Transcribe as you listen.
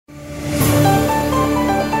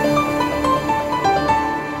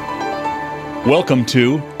Welcome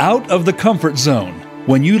to Out of the Comfort Zone.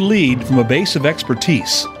 When you lead from a base of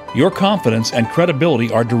expertise, your confidence and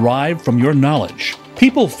credibility are derived from your knowledge.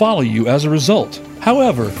 People follow you as a result.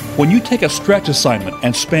 However, when you take a stretch assignment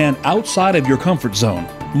and span outside of your comfort zone,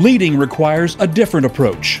 leading requires a different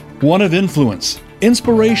approach, one of influence,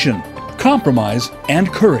 inspiration, compromise,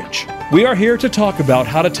 and courage. We are here to talk about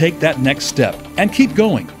how to take that next step and keep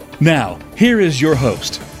going. Now, here is your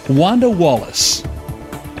host, Wanda Wallace.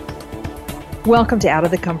 Welcome to Out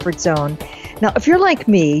of the Comfort Zone. Now, if you're like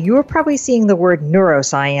me, you're probably seeing the word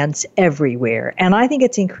neuroscience everywhere, and I think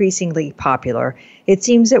it's increasingly popular. It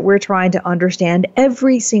seems that we're trying to understand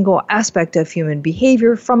every single aspect of human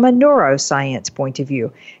behavior from a neuroscience point of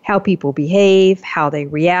view, how people behave, how they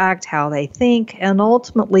react, how they think, and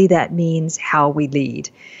ultimately that means how we lead.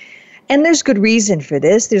 And there's good reason for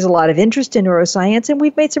this. There's a lot of interest in neuroscience, and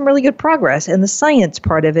we've made some really good progress in the science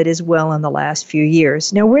part of it as well in the last few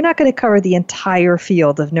years. Now, we're not going to cover the entire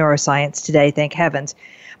field of neuroscience today, thank heavens.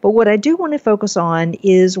 But what I do want to focus on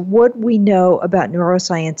is what we know about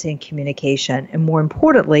neuroscience and communication, and more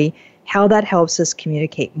importantly, how that helps us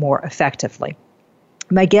communicate more effectively.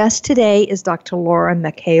 My guest today is Dr. Laura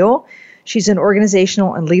McHale. She's an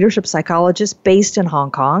organizational and leadership psychologist based in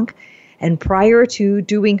Hong Kong. And prior to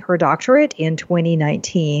doing her doctorate in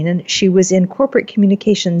 2019, she was in corporate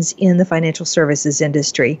communications in the financial services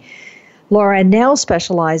industry. Laura now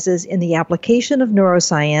specializes in the application of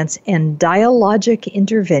neuroscience and dialogic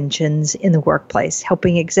interventions in the workplace,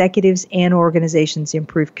 helping executives and organizations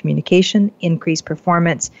improve communication, increase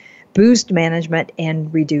performance, boost management,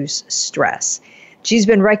 and reduce stress. She's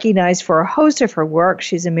been recognized for a host of her work.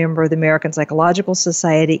 She's a member of the American Psychological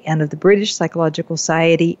Society and of the British Psychological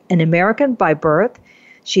Society, an American by birth.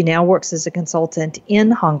 She now works as a consultant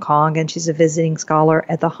in Hong Kong, and she's a visiting scholar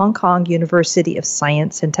at the Hong Kong University of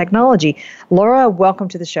Science and Technology. Laura, welcome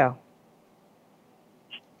to the show.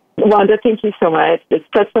 Wanda, thank you so much. It's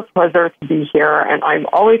such a pleasure to be here, and I'm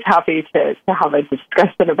always happy to have a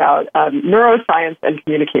discussion about neuroscience and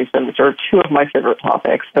communication, which are two of my favorite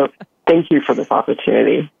topics. So thank you for this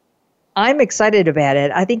opportunity. I'm excited about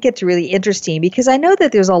it. I think it's really interesting because I know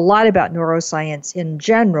that there's a lot about neuroscience in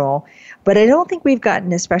general, but I don't think we've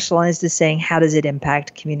gotten as specialized as saying how does it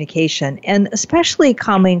impact communication. And especially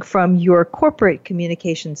coming from your corporate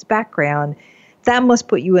communications background, that must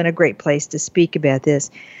put you in a great place to speak about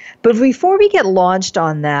this. But before we get launched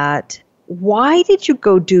on that, why did you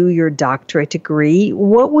go do your doctorate degree?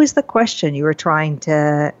 What was the question you were trying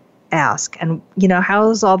to ask? And, how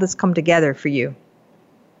has all this come together for you?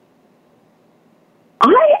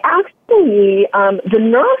 The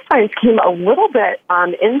neuroscience came a little bit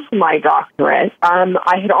into my doctorate.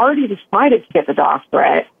 I had already decided to get the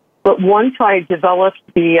doctorate, but once I developed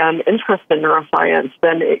the interest in neuroscience,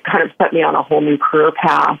 then it kind of set me on a whole new career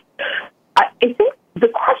path. I think the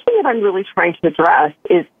question that I'm really trying to address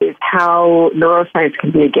is how neuroscience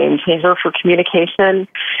can be a game changer for communication.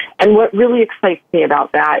 And what really excites me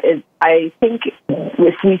about that is I think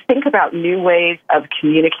if we think about new ways of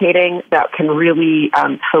communicating that can really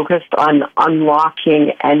focus on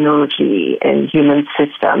unlocking energy in human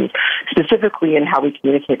systems, specifically in how we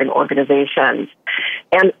communicate in organizations.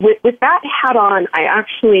 And with that hat on, I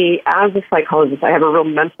actually, as a psychologist, I have a real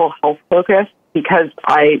mental health focus, because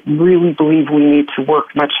I really believe we need to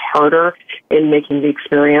work much harder in making the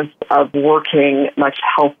experience of working much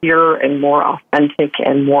healthier and more authentic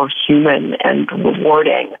and more human and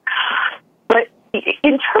rewarding. But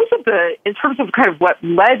in terms of kind of what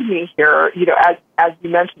led me here, as you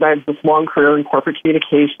mentioned, I have this long career in corporate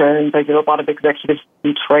communications. I did a lot of executive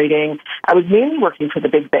speech writing. I was mainly working for the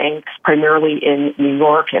big banks, primarily in New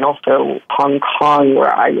York and also Hong Kong,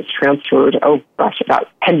 where I was transferred, about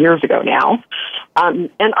 10 years ago now. And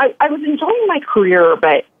I was enjoying my career,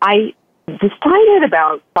 but I decided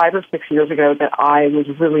about 5 or 6 years ago that I was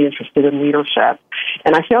really interested in leadership.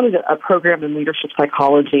 And I founded a program in leadership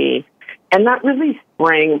psychology. And that really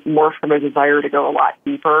sprang more from a desire to go a lot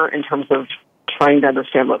deeper in terms of trying to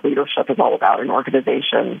understand what leadership is all about in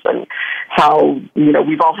organizations and how,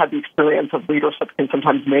 we've all had the experience of leadership can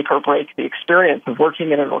sometimes make or break the experience of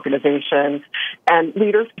working in an organization. And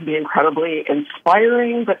leaders can be incredibly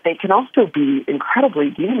inspiring, but they can also be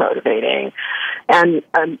incredibly demotivating. And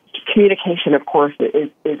communication, of course,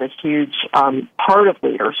 is a huge part of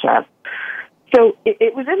leadership. So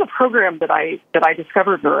it was in the program that I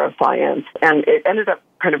discovered neuroscience, and it ended up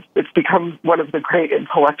it's become one of the great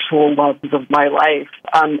intellectual loves of my life.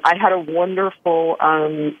 I had a wonderful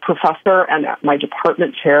professor and my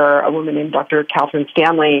department chair, a woman named Dr. Catherine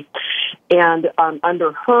Stanley, and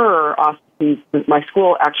under her auspices, faculty, my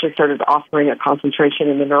school actually started offering a concentration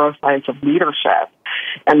in the neuroscience of leadership.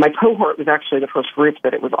 And my cohort was actually the first group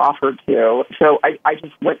that it was offered to. So I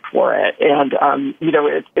just went for it. And,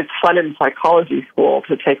 it's fun in psychology school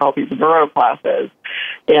to take all these neuro classes.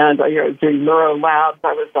 And, doing neuro labs.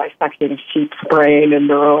 I was dissecting sheep's brain in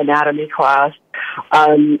neuroanatomy class.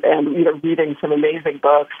 Reading some amazing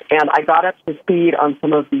books. And I got up to speed on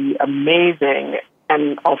some of the amazing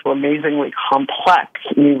and also amazingly complex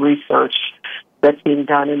new research that's being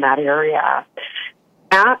done in that area.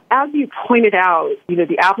 As you pointed out,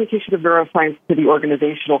 the application of neuroscience to the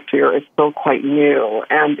organizational sphere is still quite new,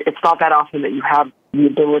 and it's not that often that you have the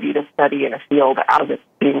ability to study in a field as it's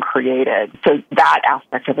being created. So that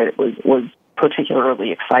aspect of it was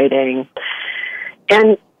particularly exciting.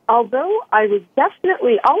 And although I was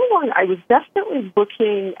definitely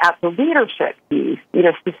looking at the leadership piece,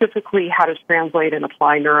 specifically how to translate and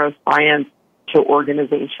apply neuroscience to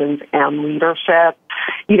organizations and leadership.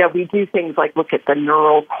 We do things like look at the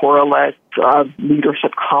neural correlates of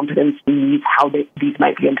leadership competencies, how these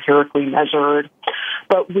might be empirically measured.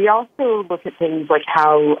 But we also look at things like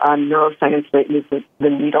how neuroscience might move the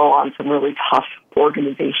needle on some really tough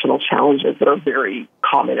organizational challenges that are very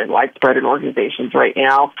common and widespread in organizations right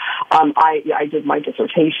now. I did my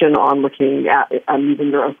dissertation on looking at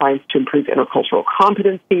using neuroscience to improve intercultural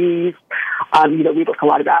competencies. We look a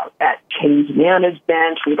lot at change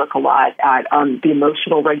management. We look a lot at the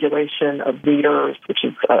emotional regulation of leaders, which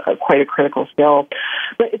is quite a critical skill.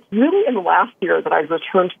 But it's really in the last year that I've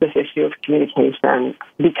returned to this issue of communication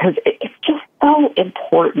because it's just so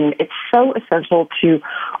important. It's so essential to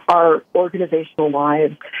our organizational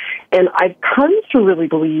lives. And I've come to really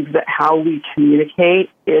believe that how we communicate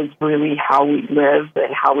is really how we live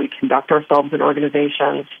and how we conduct ourselves in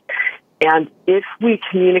organizations. And if we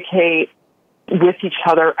communicate with each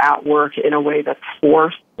other at work in a way that's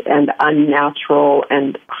forced and unnatural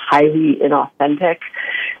and highly inauthentic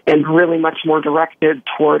and really much more directed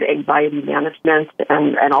toward anxiety management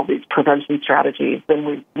and all these prevention strategies, then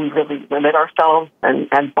we really limit ourselves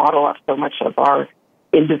and bottle up so much of our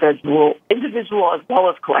individual as well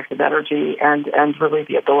as collective energy and really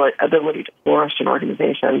the ability to flourish in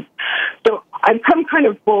organizations. So I've come kind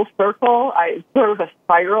of full circle. It's sort of a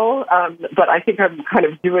spiral, but I think I'm kind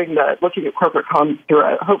of looking at corporate comms through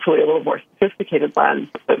hopefully a little more sophisticated lens,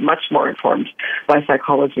 but much more informed by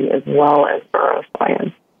psychology as well as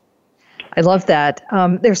neuroscience. I love that.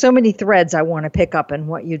 There's so many threads I want to pick up in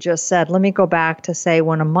what you just said. Let me go back to say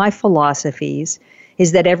one of my philosophies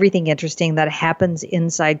is that everything interesting that happens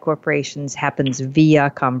inside corporations happens via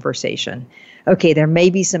conversation. Okay, there may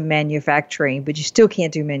be some manufacturing, but you still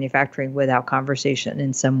can't do manufacturing without conversation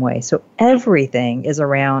in some way. So everything is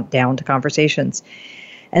down to conversations.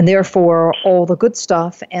 And therefore, all the good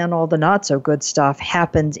stuff and all the not so good stuff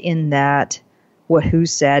happens in that what who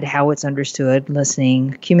said, how it's understood,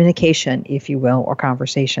 listening, communication, if you will, or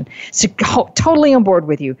conversation. So totally on board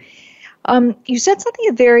with you. You said something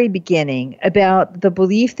at the very beginning about the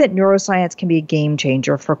belief that neuroscience can be a game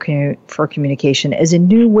changer for communication as a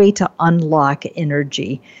new way to unlock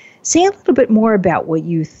energy. Say a little bit more about what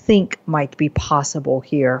you think might be possible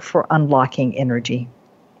here for unlocking energy.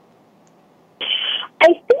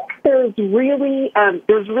 I think there's really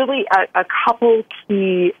a couple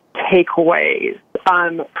key takeaways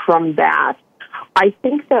from that. I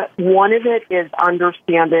think that one of it is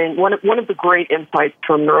understanding, one of the great insights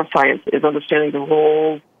from neuroscience is understanding the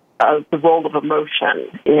role of emotion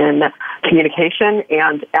in communication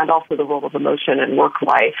and also the role of emotion in work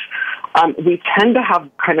life. We tend to have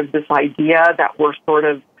kind of this idea that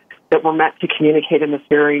we're meant to communicate in this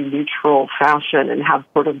very neutral fashion and have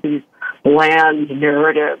sort of these bland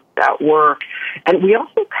narratives at work. And we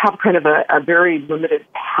also have kind of a very limited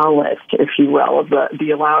palette, if you will, of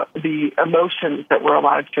the emotions that we're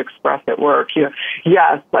allowed to express at work.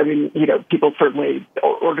 Yes, I mean, people certainly,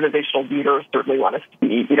 organizational leaders certainly want us to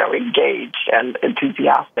be, engaged and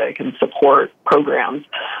enthusiastic and support programs.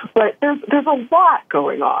 But there's a lot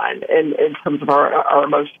going on in terms of our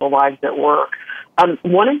emotional lives at work.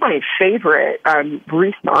 One of my favorite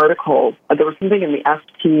recent articles, there was something in the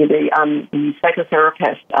ST, the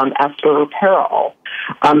psychotherapist Esther Perel,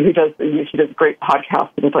 who does a great podcast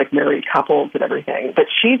with like married couples and everything. But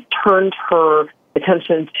she's turned her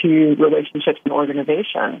attention to relationships and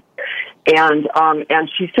organizations, and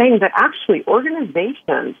she's saying that actually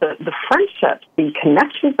organizations, the friendships, the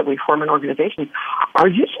connections that we form in organizations, are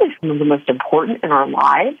usually some of the most important in our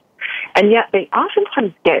lives. And yet they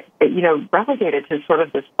oftentimes get, relegated to sort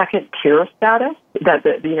of the second tier status that,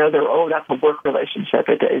 that's a work relationship.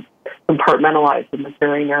 It is compartmentalized in this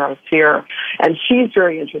very narrow sphere. And she's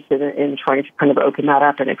very interested in trying to kind of open that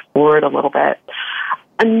up and explore it a little bit.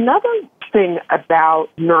 Another thing about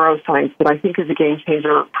neuroscience that I think is a game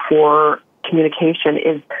changer for communication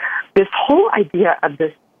is this whole idea of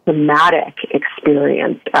this somatic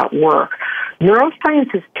experience at work.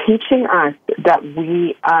 Neuroscience is teaching us that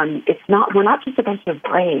we're not just a bunch of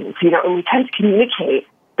brains, and we tend to communicate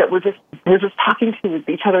that we're just talking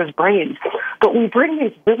to each other's brains, but we bring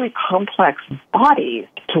these really complex bodies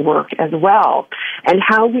to work as well, and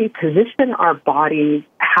how we position our bodies,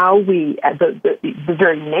 how we the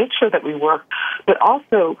very nature that we work, but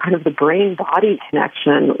also kind of the brain-body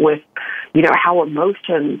connection with how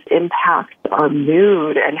emotions impact our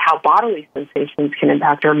mood and how bodily sensations can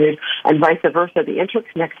impact our mood, and vice versa. The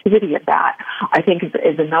interconnectivity of that, I think,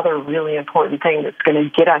 is another really important thing that's going to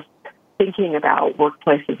get us thinking about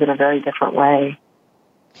workplaces in a very different way.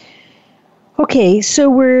 Okay, so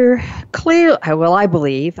we're clear, well, I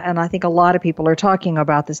believe, and I think a lot of people are talking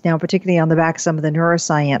about this now, particularly on the back of some of the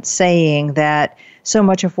neuroscience, saying that so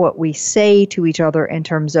much of what we say to each other in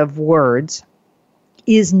terms of words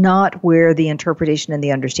is not where the interpretation and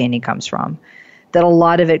the understanding comes from. That a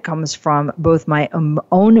lot of it comes from both my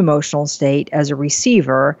own emotional state as a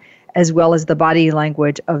receiver, as well as the body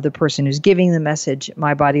language of the person who's giving the message,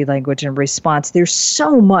 my body language in response. There's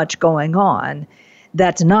so much going on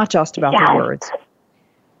that's not just about the words.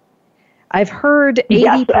 I've heard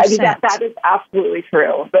 80%. Yes, that is absolutely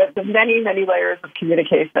true. The many, many layers of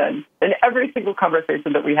communication in every single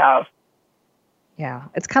conversation that we have. Yeah,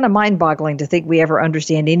 it's kind of mind-boggling to think we ever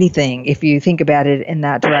understand anything if you think about it in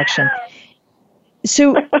that direction.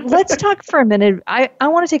 So let's talk for a minute. I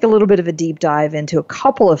want to take a little bit of a deep dive into a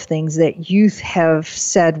couple of things that you have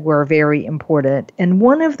said were very important. And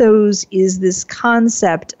one of those is this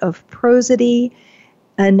concept of prosody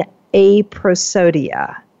and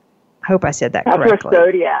aprosodia. I hope I said that correctly.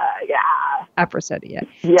 Aprosodia, yeah. Aprosodia.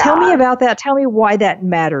 Yeah. Tell me about that. Tell me why that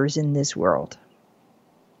matters in this world.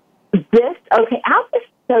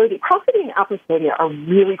 Prosody and aprosodia are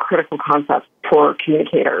really critical concepts for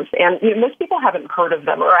communicators. And most people haven't heard of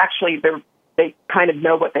them, or actually they kind of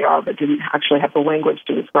know what they are, but didn't actually have the language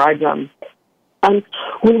to describe them.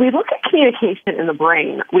 When we look at communication in the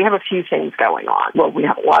brain, we have a few things going on. Well, we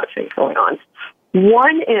have a lot of things going on.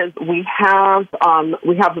 One is we have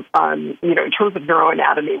in terms of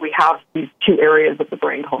neuroanatomy, we have these two areas of the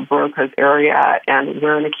brain called Broca's area and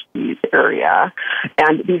Wernicke's area.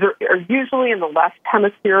 And these are usually in the left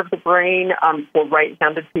hemisphere of the brain for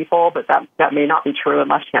right-handed people, but that may not be true in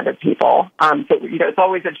left-handed people. It's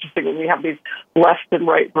always interesting when we have these left and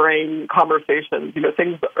right brain conversations.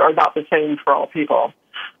 Things are not the same for all people.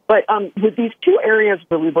 But with these two areas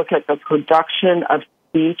where we look at the production of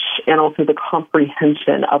speech and also the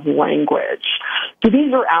comprehension of language. So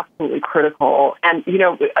these are absolutely critical. And,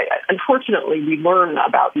 unfortunately, we learn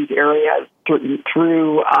about these areas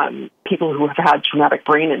through people who have had traumatic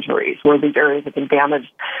brain injuries where these areas have been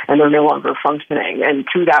damaged and they're no longer functioning. And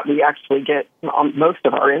through that, we actually get most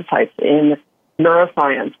of our insights in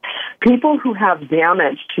neuroscience. People who have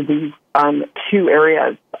damage to these two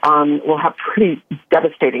areas will have pretty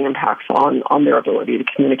devastating impacts on their ability to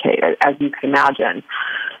communicate, as you can imagine.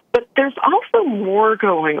 But there's also more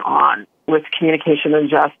going on with communication than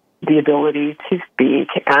just the ability to speak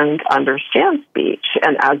and understand speech.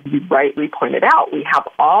 And as you rightly pointed out, we have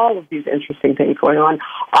all of these interesting things going on,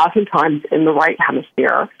 oftentimes in the right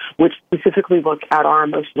hemisphere, which specifically look at our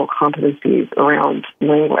emotional competencies around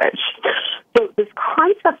language. So this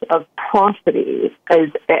concept of prosody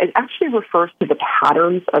it actually refers to the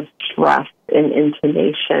patterns of stress and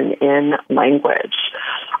intonation in language.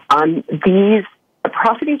 These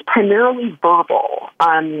prosody is primarily verbal,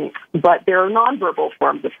 but there are nonverbal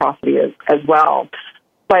forms of prosody as well.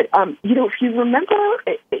 But, if you remember,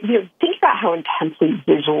 think about how intensely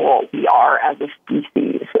visual we are as a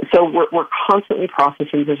species. So we're constantly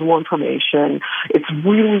processing visual information. It's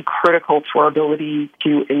really critical to our ability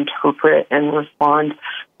to interpret and respond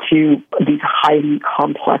to these highly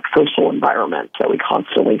complex social environments that we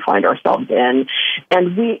constantly find ourselves in.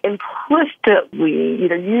 And we implicitly,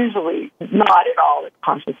 usually not at all with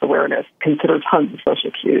conscious awareness, consider tons of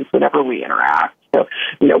social cues whenever we interact. So,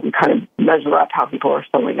 we kind of measure up how people are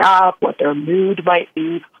showing up, what their mood might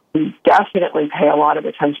be. We definitely pay a lot of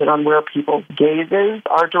attention on where people's gazes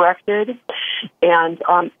are directed. And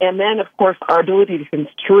then, of course, our ability to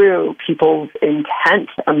construe people's intent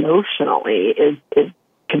emotionally is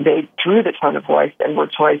conveyed through the tone of voice and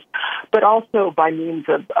word choice, but also by means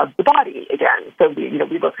of the body again. So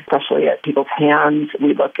we look especially at people's hands.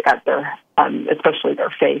 We look at their, especially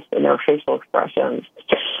their face and their facial expressions.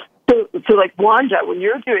 So like Wanda, when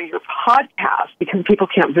you're doing your podcast, because people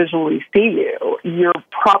can't visually see you, you're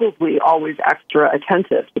probably always extra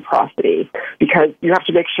attentive to prosody because you have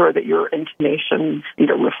to make sure that your intonations,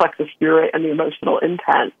 reflect the spirit and the emotional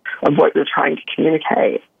intent of what you're trying to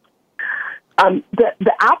communicate.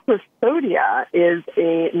 The aprosodia is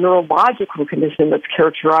a neurological condition that's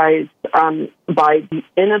characterized by the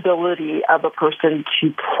inability of a person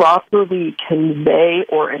to properly convey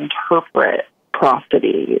or interpret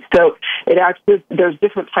prosody. So there's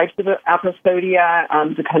different types of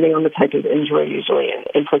aprosodia depending on the type of injury, usually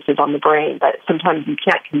inflicted on the brain. But sometimes you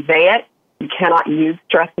can't convey it. You cannot use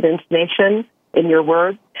stressed intonation in your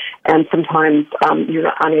words, and sometimes you're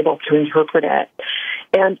unable to interpret it.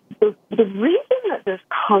 And the reason that this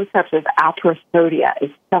concept of aprosodia is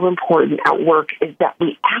so important at work is that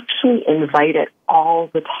we actually invite it all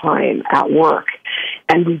the time at work.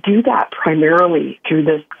 And we do that primarily through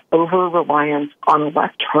this over-reliance on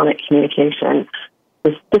electronic communication,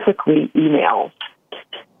 specifically emails.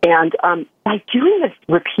 And by doing this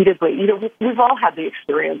repeatedly, we've all had the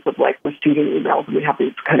experience of receiving emails, and we have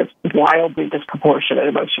these kind of wildly disproportionate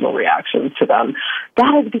emotional reactions to them.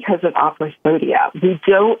 That is because of aprosodia. We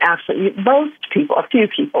don't actually, most people, a few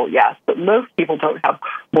people, yes, but most people don't have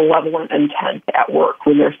malevolent intent at work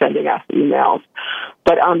when they're sending us emails.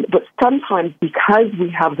 But sometimes because we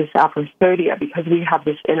have this aprosodia, because we have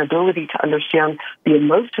this inability to understand the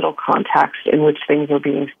emotional context in which things are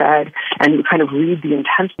being said and kind of read the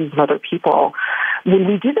intentions of other people, when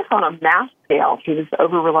we do this on a mass scale through this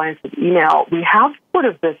over-reliance of email, we have sort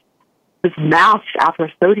of this mass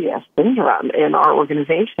aprosodia syndrome in our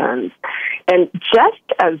organizations. And just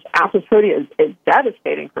as aprosodia is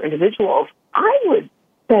devastating for individuals, I would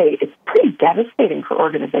say it's pretty devastating for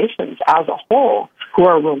organizations as a whole who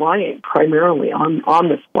are relying primarily on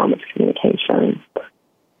this form of communication.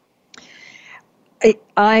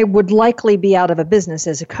 I would likely be out of a business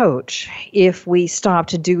as a coach if we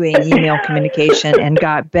stopped doing email communication and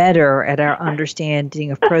got better at our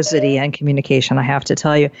understanding of prosody and communication. I have to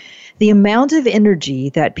tell you, the amount of energy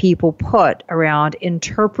that people put around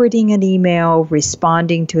interpreting an email,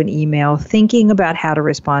 responding to an email, thinking about how to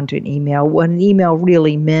respond to an email, what an email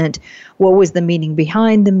really meant, what was the meaning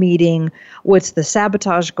behind the meeting, what's the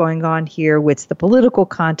sabotage going on here, what's the political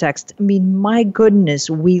context. I mean, my goodness,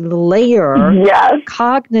 we layer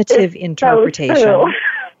cognitive interpretation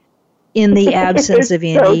in the absence of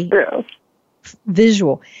any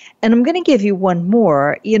visual. And I'm going to give you one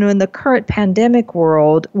more. In the current pandemic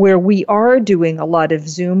world where we are doing a lot of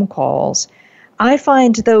Zoom calls, I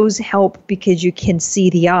find those help because you can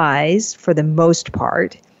see the eyes for the most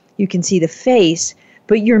part. You can see the face,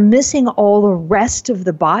 but you're missing all the rest of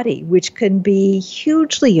the body, which can be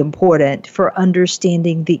hugely important for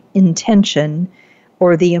understanding the intention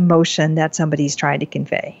or the emotion that somebody's trying to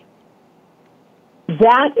convey.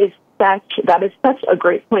 That is such a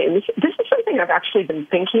great point. And this is something I've actually been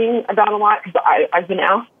thinking about a lot because I've been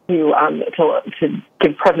asked to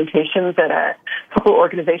give presentations at a couple of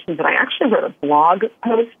organizations, and I actually wrote a blog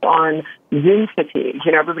post on Zoom fatigue.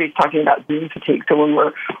 Everybody's talking about Zoom fatigue. So when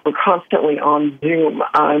we're constantly on Zoom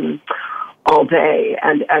all day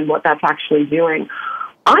and what that's actually doing.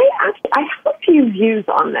 I have a few views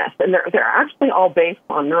on this, and they're actually all based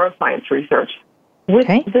on neuroscience research. With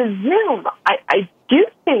the Zoom, I do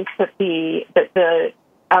think that the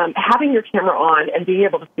having your camera on and being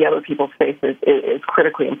able to see other people's faces is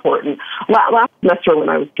critically important. Last semester, when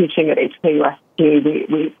I was teaching at HKUST,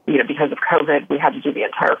 we because of COVID, we had to do the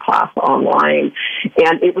entire class online,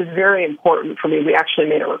 and it was very important for me. We actually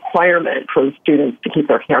made a requirement for the students to keep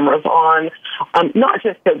their cameras on, not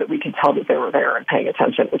just so that we could tell that they were there and paying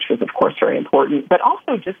attention, which was, of course, very important, but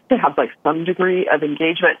also just to have some degree of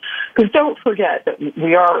engagement. Because don't forget that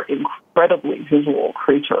we are incredibly visual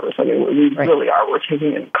creatures. I mean, we really are. We're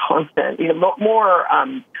taking in constant, more.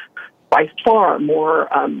 By far more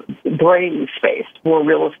brain space, more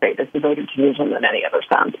real estate is devoted to vision than any other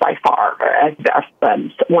sense, by far.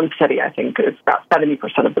 One study, I think, is about 70%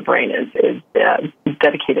 of the brain is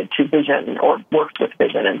dedicated to vision or works with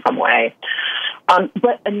vision in some way.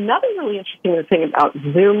 But another really interesting thing about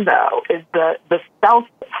Zoom, though, is the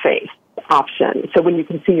self-face option. So when you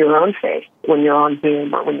can see your own face when you're on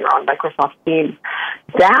Zoom or when you're on Microsoft Teams,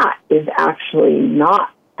 that is actually not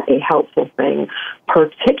a helpful thing,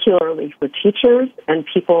 particularly for teachers and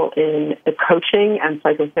people in coaching and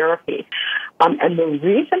psychotherapy. And the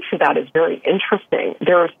reason for that is very interesting.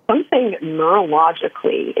 There is something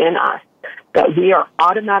neurologically in us that we are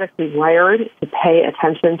automatically wired to pay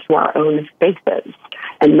attention to our own faces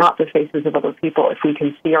and not the faces of other people if we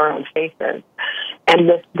can see our own faces. And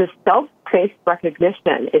this self-face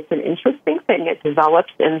recognition, it's an interesting thing. It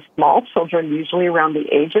develops in small children, usually around the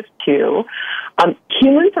age of 2.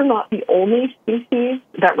 Humans are not the only species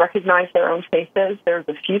that recognize their own faces. There's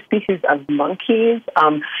a few species of monkeys.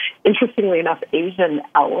 Interestingly enough, Asian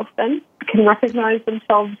elephants can recognize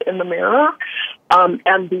themselves in the mirror.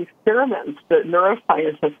 And the experiments that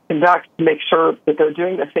neuroscientists conduct to make sure that they're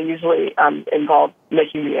doing this, they usually involve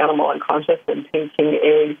making the animal unconscious and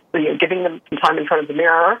giving them some time in front of the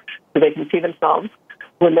mirror so they can see themselves.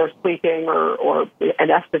 When they're sleeping or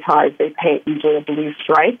anesthetized, they paint usually a blue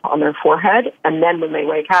stripe on their forehead. And then when they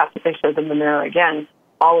wake up, if they show them the mirror again,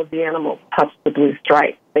 all of the animals touch the blue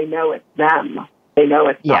stripe. They know it's them. They know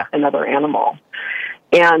it's not another animal.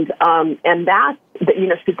 And that's,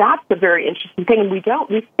 so that's a very interesting thing. And we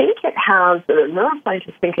think it has,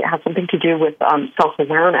 neuroscientists think it has something to do with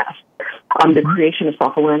self-awareness, the creation of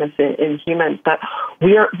self-awareness in humans, that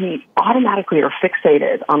we automatically are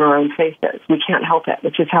fixated on our own faces. We can't help it,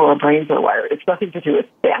 which is how our brains are wired. It's nothing to do with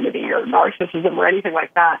vanity or narcissism or anything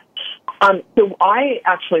like that. So I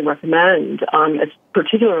actually recommend,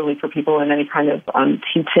 particularly for people in any kind of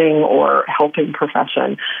teaching or helping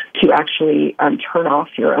profession, to actually turn off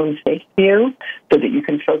your own face view so that you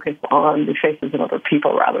can focus on the faces of other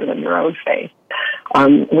people rather than your own face,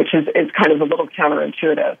 which is kind of a little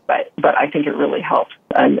counterintuitive, but I think it really helps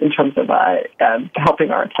in terms of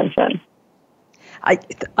helping our attention.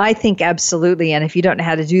 I think absolutely, and if you don't know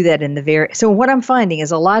how to do that so what I'm finding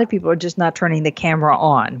is a lot of people are just not turning the camera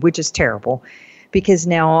on, which is terrible, because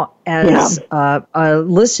now as a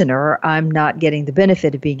listener, I'm not getting the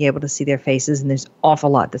benefit of being able to see their faces, and there's an awful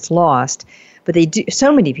lot that's lost. But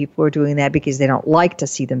so many people are doing that because they don't like to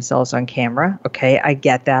see themselves on camera. Okay, I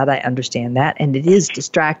get that, I understand that, and it is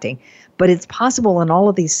distracting. But it's possible in all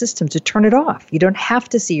of these systems to turn it off. You don't have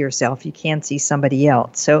to see yourself; you can see somebody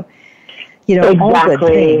else. So, all good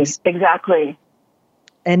things. Exactly.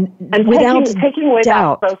 And without taking away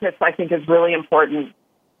doubt, that focus, I think, is really important.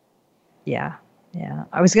 Yeah.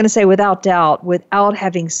 I was going to say, without doubt, without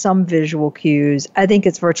having some visual cues, I think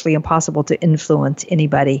it's virtually impossible to influence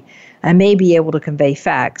anybody. I may be able to convey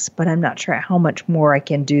facts, but I'm not sure how much more I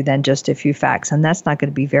can do than just a few facts, and that's not going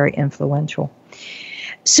to be very influential.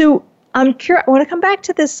 So I'm curious. I want to come back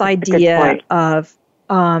to this idea of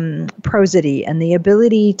prosody and the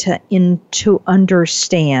ability to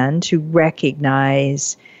understand, to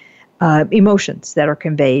recognize emotions that are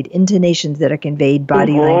conveyed, intonations that are conveyed,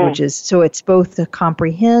 body languages. So it's both to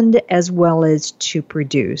comprehend as well as to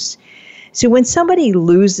produce. So when somebody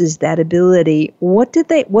loses that ability, what do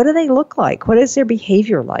they look like? What is their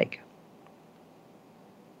behavior like?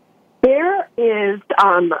 There is,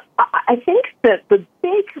 I think that the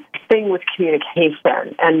big thing with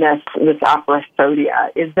communication and this aprosodia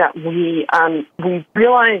is that we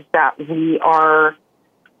realize that we are,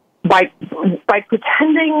 by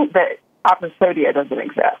pretending that aprosodia doesn't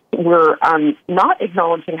exist, we're not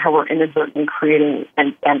acknowledging how we're inadvertently creating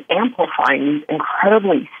and amplifying these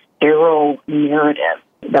incredibly sterile narratives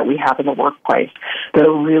that we have in the workplace that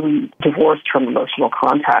are really divorced from emotional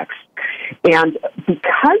context. And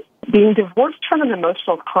because being divorced from an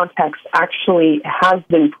emotional context actually has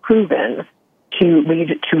been proven to lead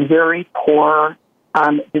to very poor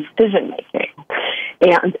decision-making.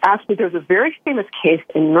 And actually, there's a very famous case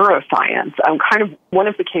in neuroscience, kind of one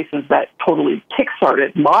of the cases that totally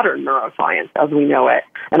kickstarted modern neuroscience as we know it.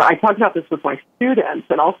 And I talk about this with my students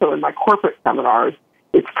and also in my corporate seminars.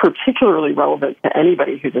 It's particularly relevant to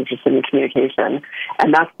anybody who's interested in communication,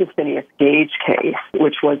 and that's the Phineas Gage case,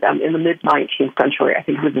 which was in the mid-19th century. I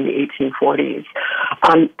think it was in the 1840s.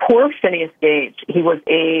 Poor Phineas Gage. He was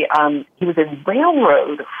a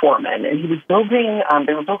railroad foreman, and he was building.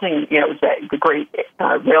 They were building. It was the great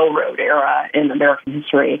railroad era in American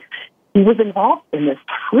history. He was involved in this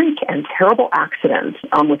freak and terrible accident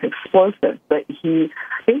with explosives, but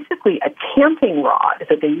basically a tamping rod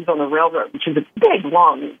that they use on the railroad, which is a big,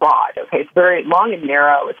 long rod. Okay, it's very long and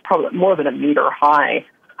narrow. It's probably more than a meter high.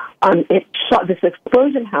 This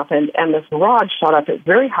explosion happened, and this rod shot up at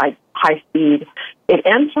very high speed. It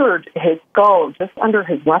entered his skull just under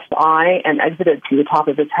his left eye and exited through the top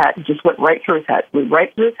of his head. It just went right through his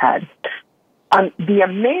head. The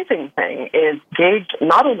amazing thing is Gage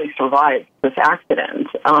not only survived this accident,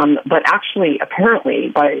 but actually, apparently,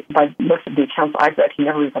 by most of the accounts I've read, he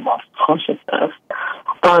never even lost consciousness.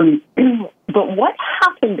 But what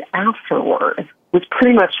happened afterward was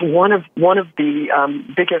pretty much one of the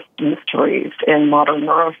biggest mysteries in modern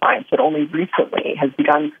neuroscience that only recently has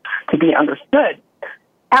begun to be understood.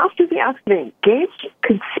 after the accident, Gage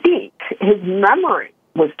could speak. His memory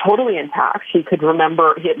was totally intact. He could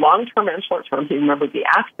remember, he had long-term and short-term. He remembered the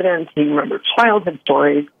accident. He remembered childhood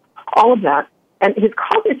stories, all of that. And his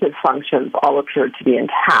cognitive functions all appeared to be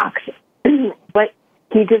intact. But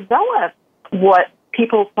he developed what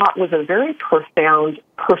people thought was a very profound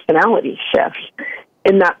personality shift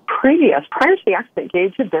in that prior to the accident,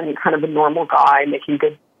 Gage had been kind of a normal guy, making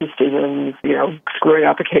good decisions, screwing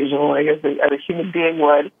up occasionally as a human being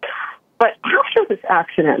would. But after this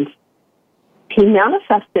accident, he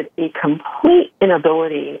manifested a complete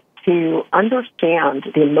inability to understand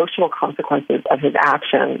the emotional consequences of his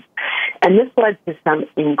actions. And this led to some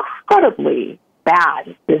incredibly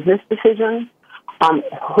bad business decisions,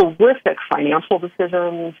 horrific financial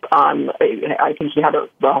decisions. I think he had a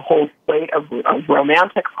whole slate of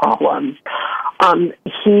romantic problems.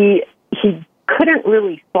 He couldn't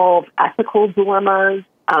really solve ethical dilemmas.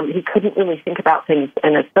 He couldn't really think about things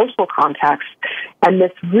in a social context. And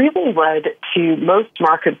this really led to, most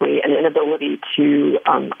markedly, an inability to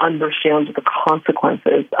understand the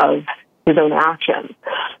consequences of his own actions.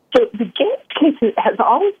 So the Gage case has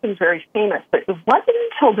always been very famous, but it wasn't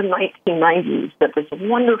until the 1990s that this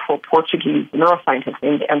wonderful Portuguese neuroscientist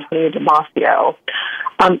named Antonio Damasio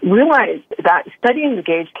realized that studying the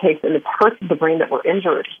Gage case and the parts of the brain that were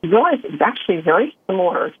injured, he realized it was actually very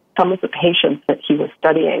similar to some of the patients that he was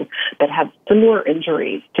studying that had similar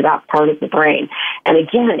injuries to that part of the brain. And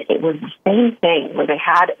again, it was the same thing where they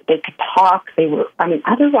could talk, they were,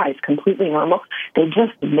 otherwise completely normal. They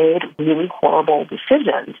just made really horrible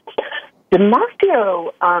decisions.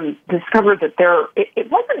 Damasio discovered that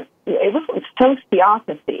it wasn't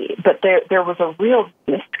sociopathy, but there was a real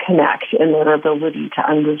disconnect in their ability to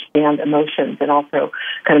understand emotions and also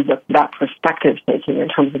kind of that perspective taking in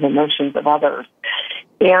terms of emotions of others.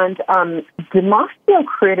 And Damasio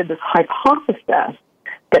created this hypothesis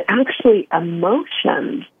that actually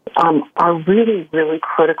emotions are really, really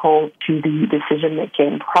critical to the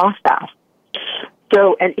decision-making process.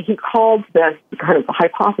 So, and he called this kind of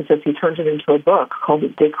hypothesis, he turned it into a book called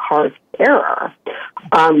Descartes' Error.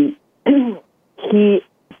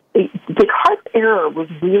 Descartes' Error was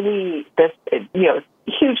really this,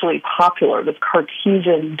 hugely popular, this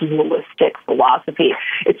Cartesian dualistic philosophy.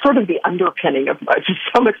 It's sort of the underpinning of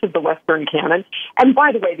so much of the Western canon. And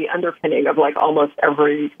by the way, the underpinning of almost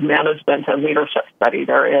every management and leadership study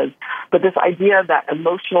there is. But this idea that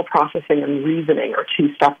emotional processing and reasoning are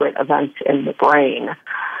two separate events in the brain.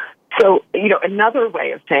 So, another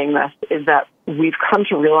way of saying this is that we've come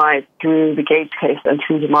to realize through the Gage case and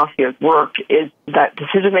through Damasio's work is that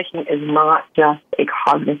decision-making is not just a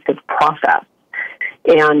cognitive process.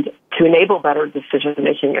 And to enable better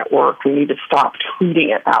decision-making at work, we need to stop treating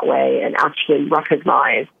it that way and actually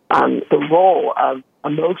recognize the role of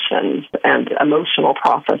emotions and emotional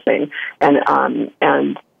processing and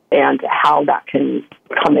how that can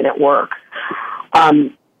come in at work.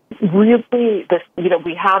 Really,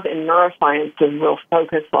 we have in neuroscience a real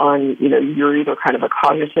focus on, you're either kind of a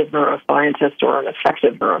cognitive neuroscientist or an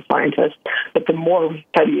affective neuroscientist. But the more we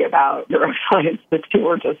study about neuroscience, the two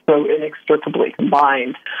are just so inextricably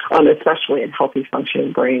combined, especially in healthy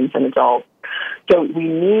functioning brains in adults. So we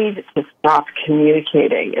need to stop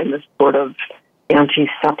communicating in this sort of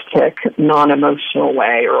antiseptic, non-emotional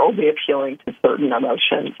way or only appealing to certain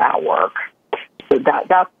emotions at work. So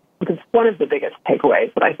that's because one of the biggest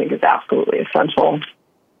takeaways that I think is absolutely essential.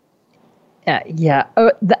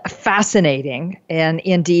 Fascinating. And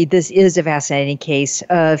indeed, this is a fascinating case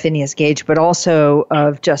of Phineas Gage, but also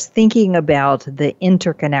of just thinking about the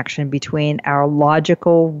interconnection between our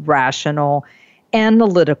logical, rational,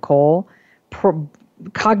 analytical,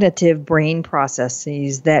 cognitive brain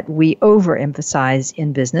processes that we overemphasize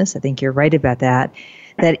in business. I think you're right about that.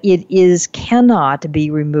 That it cannot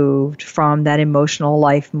be removed from that emotional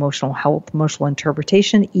life, emotional health, emotional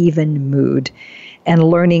interpretation, even mood, and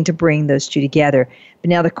learning to bring those two together. But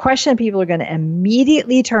now the question people are going to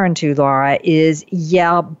immediately turn to, Laura, is,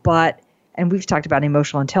 and we've talked about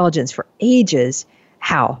emotional intelligence for ages,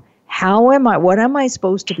 what am I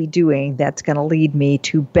supposed to be doing that's going to lead me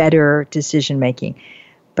to better decision making?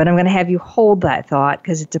 But I'm going to have you hold that thought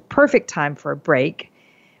because it's a perfect time for a break.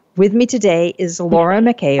 With me today is Laura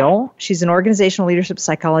McHale. She's an organizational leadership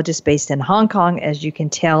psychologist based in Hong Kong, as you can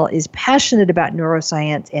tell, is passionate about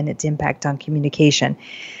neuroscience and its impact on communication.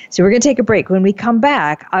 So we're going to take a break. When we come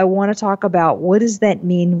back, I want to talk about what does that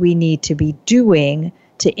mean we need to be doing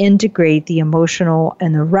to integrate the emotional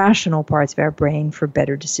and the rational parts of our brain for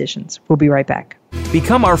better decisions. We'll be right back.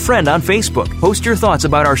 Become our friend on Facebook. Post your thoughts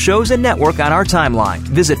about our shows and network on our timeline.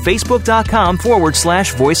 Visit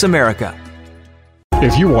facebook.com/Voice America.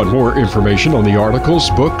 If you want more information on the articles,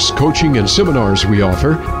 books, coaching, and seminars we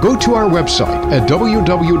offer, go to our website at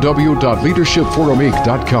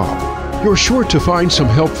www.leadershipforuminc.com. You're sure to find some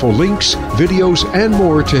helpful links, videos, and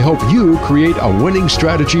more to help you create a winning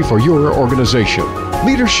strategy for your organization.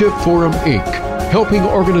 Leadership Forum, Inc., helping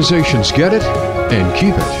organizations get it and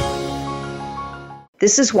keep it.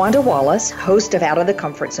 This is Wanda Wallace, host of Out of the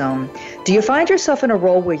Comfort Zone. Do you find yourself in a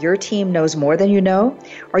role where your team knows more than you know?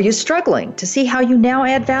 Are you struggling to see how you now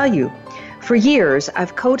add value? For years,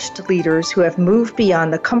 I've coached leaders who have moved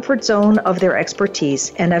beyond the comfort zone of their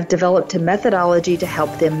expertise and have developed a methodology to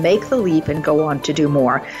help them make the leap and go on to do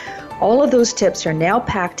more. All of those tips are now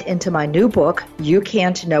packed into my new book, You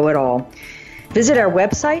Can't Know It All. Visit our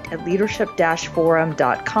website at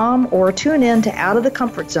leadership-forum.com or tune in to Out of the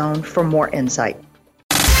Comfort Zone for more insight.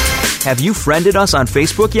 Have you friended us on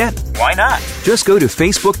Facebook yet? Why not? Just go to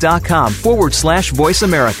facebook.com/Voice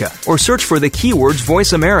America or search for the keywords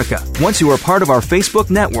Voice America. Once you are part of our Facebook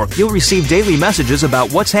network, you'll receive daily messages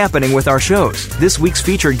about what's happening with our shows, this week's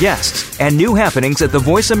featured guests, and new happenings at the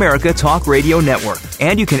Voice America Talk Radio Network.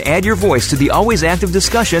 And you can add your voice to the always active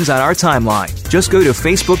discussions on our timeline. Just go to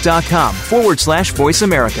facebook.com/Voice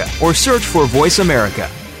America or search for Voice America.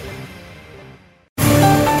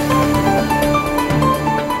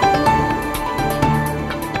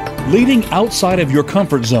 Leading outside of your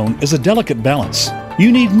comfort zone is a delicate balance. You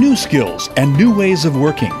need new skills and new ways of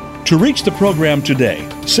working. To reach the program today,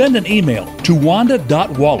 send an email to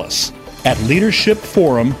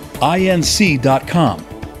wanda.wallace@leadershipforuminc.com.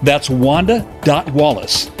 That's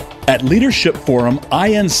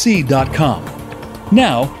wanda.wallace@leadershipforuminc.com.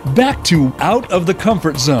 Now, back to Out of the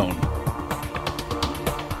Comfort Zone.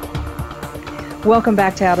 Welcome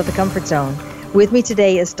back to Out of the Comfort Zone. With me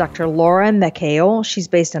today is Dr. Laura McHale. She's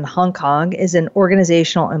based in Hong Kong, is an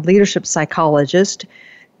organizational and leadership psychologist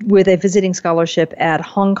with a visiting scholarship at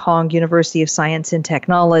Hong Kong University of Science and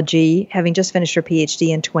Technology, having just finished her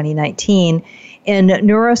PhD in 2019 in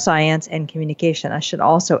neuroscience and communication. I should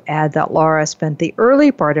also add that Laura spent the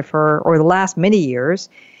early part of her, or the last many years,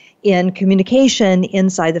 in communication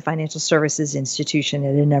inside the financial services institution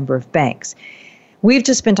at a number of banks. We've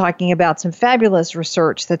just been talking about some fabulous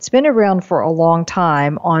research that's been around for a long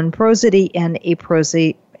time on prosody and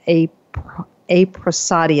aprosadia.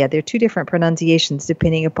 They're two different pronunciations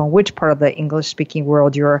depending upon which part of the English-speaking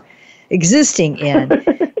world you're existing in.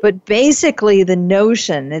 But basically the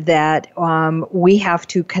notion that we have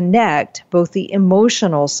to connect both the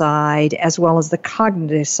emotional side as well as the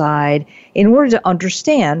cognitive side in order to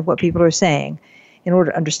understand what people are saying. In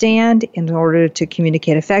order to understand, in order to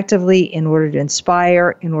communicate effectively, in order to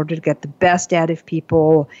inspire, in order to get the best out of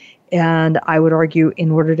people, and I would argue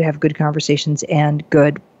in order to have good conversations and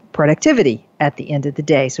good productivity at the end of the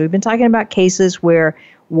day. So we've been talking about cases where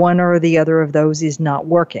one or the other of those is not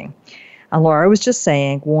working. And Laura was just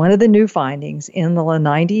saying, one of the new findings in the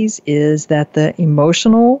 90s is that the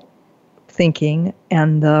emotional thinking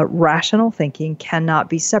and the rational thinking cannot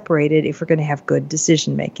be separated if we're going to have good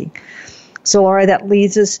decision making. So, Laura, that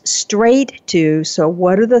leads us straight to, so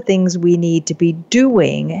what are the things we need to be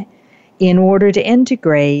doing in order to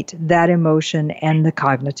integrate that emotion and the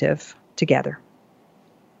cognitive together?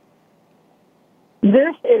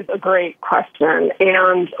 This is a great question,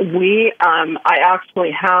 and I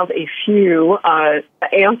actually have a few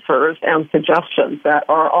answers and suggestions that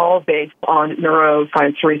are all based on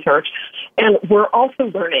neuroscience research, and we're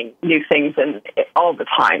also learning new things all the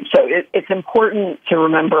time. So it's important to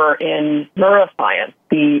remember in neuroscience,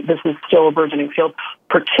 this is still a burgeoning field,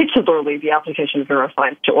 particularly the application of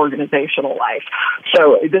neuroscience to organizational life.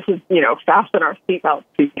 So this is, fasten our seatbelts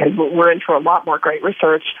because we're in for a lot more great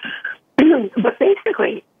research. But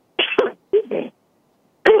basically,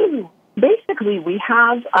 we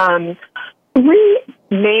have three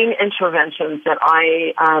main interventions that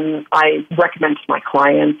I recommend to my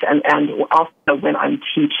clients and also when I'm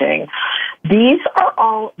teaching. These are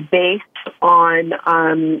all based on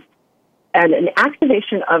an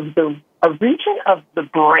activation of a region of the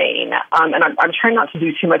brain, and I'm trying not to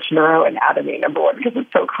do too much neuroanatomy, number one, because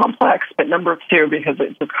it's so complex, but number two, because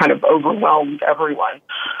it just kind of overwhelms everyone.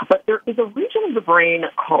 But there is a region of the brain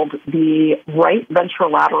called the right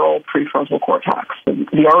ventrolateral prefrontal cortex,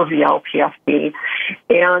 the RVL-PFC,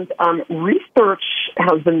 and research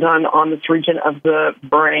has been done on this region of the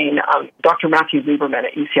brain. Dr. Matthew Lieberman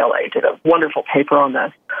at UCLA did a wonderful paper on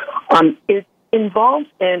this. It's involved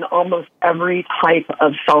in almost every type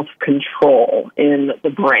of self-control in the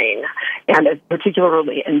brain, and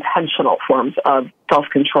particularly intentional forms of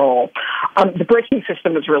self-control. The braking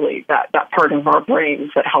system is really that part of our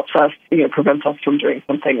brains that helps us, prevents us from doing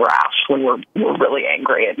something rash when we're really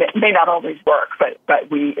angry. It may not always work, but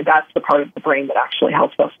that's the part of the brain that actually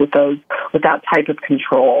helps us with that type of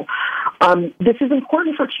control. This is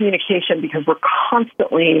important for communication because we're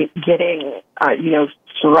constantly getting,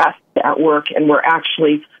 stressed at work, and we're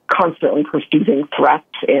actually constantly perceiving threats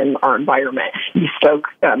in our environment. You spoke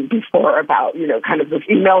before about, kind of this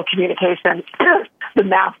email communication, the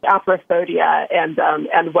mass apophoria,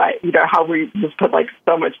 and what, how we just put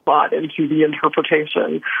so much thought into the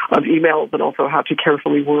interpretation of emails and also how to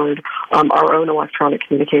carefully word our own electronic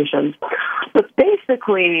communications. But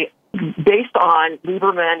basically, based on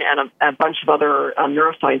Lieberman and a bunch of other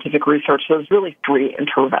neuroscientific research, there's really 3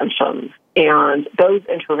 interventions. And those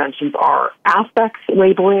interventions are affect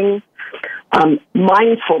labeling,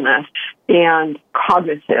 mindfulness, and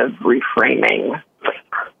cognitive reframing.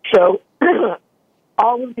 So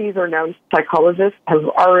all of these are known to psychologists, have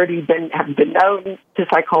been known to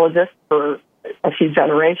psychologists for a few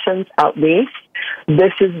generations at least.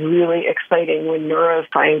 This is really exciting when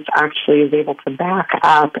neuroscience actually is able to back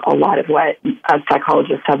up a lot of what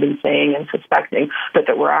psychologists have been saying and suspecting, but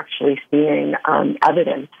that we're actually seeing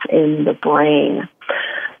evidence in the brain.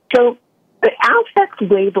 So the affect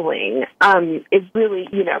labeling is really,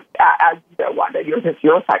 as Wanda, you're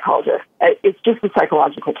a psychologist, it's just a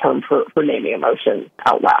psychological term for naming emotions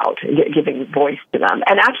out loud, giving voice to them.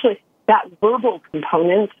 And actually, that verbal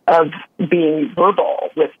component of being verbal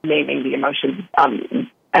with naming the emotions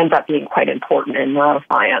ends up being quite important in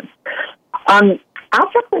neuroscience.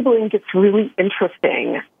 Affect labeling gets really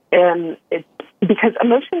interesting, and it's because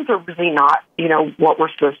emotions are really not, what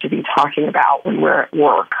we're supposed to be talking about when we're at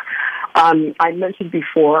work. I mentioned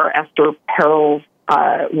before Esther Perel's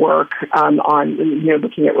work on,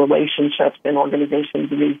 looking at relationships in organizations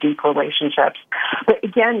and these deep relationships. But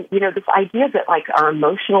again, this idea that our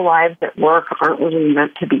emotional lives at work aren't really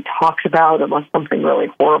meant to be talked about unless something really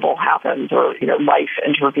horrible happens or, life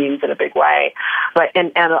intervenes in a big way. But,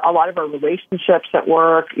 and a lot of our relationships at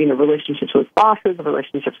work, relationships with bosses,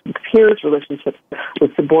 relationships with peers, relationships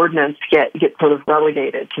with subordinates get sort of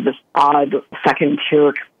relegated to this odd second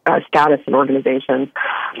tier status in organizations.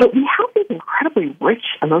 But we have these incredibly rich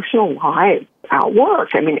emotional lives at work.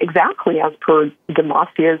 I mean, exactly as per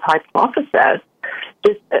Demasia's hypothesis,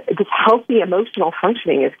 this healthy emotional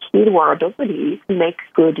functioning is key to our ability to make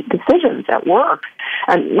good decisions at work,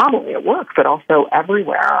 and not only at work, but also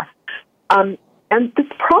everywhere. And this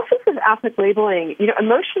process of affect labeling,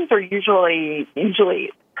 emotions are usually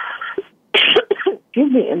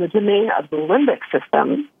excuse me, in the domain of the limbic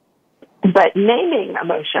system. But naming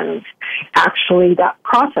emotions, actually, that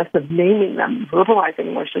process of naming them, verbalizing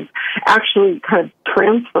emotions, actually kind of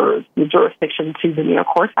transfers the jurisdiction to the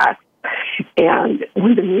neocortex. And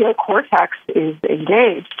when the neocortex is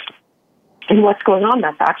engaged in what's going on,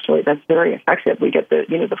 that's very effective. We get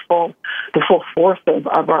the full force of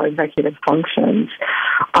our executive functions.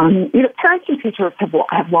 Parents and teachers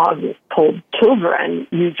have long told children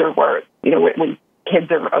use their words. When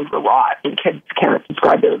kids are overwrought and kids can't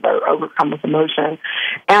describe it, they're overcome with emotion.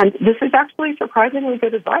 And this is actually surprisingly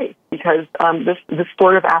good advice because this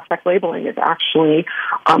sort of affect labeling is actually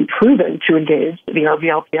proven to engage the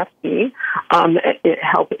RVLPFC. It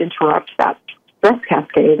helps interrupt that stress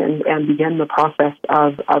cascade and begin the process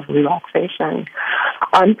of relaxation.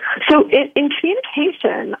 So in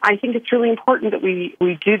communication, I think it's really important that we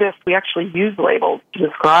do this. We actually use labels to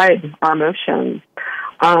describe our emotions.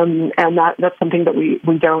 And that's something that we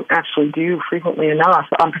don't actually do frequently enough,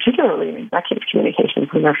 particularly in executive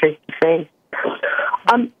communications when they're face-to-face.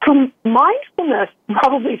 So mindfulness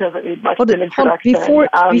probably doesn't need much of an introduction.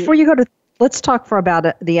 Before you go to, let's talk about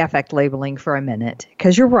the affect labeling for a minute,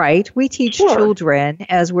 because you're right. We teach children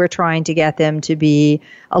as we're trying to get them to be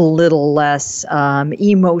a little less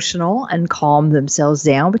emotional and calm themselves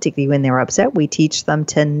down, particularly when they're upset. We teach them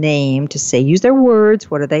to name, to say, use their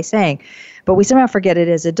words. What are they saying? But we somehow forget it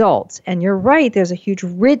as adults. And you're right, there's a huge,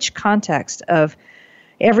 rich context of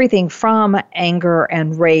everything from anger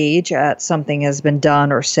and rage at something has been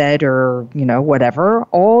done or said or, whatever,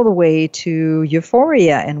 all the way to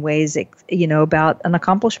euphoria in ways, about an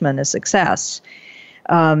accomplishment, a success.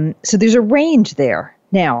 So there's a range there.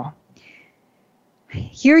 Now,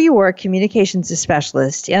 here you are, communications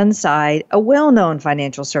specialist inside a well-known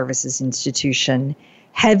financial services institution.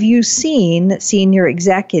 Have you seen senior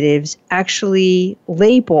executives actually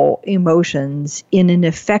label emotions in an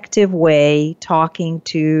effective way talking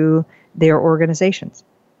to their organizations?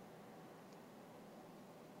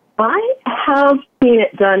 I have seen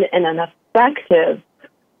it done in a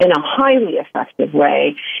highly effective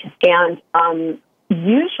way, and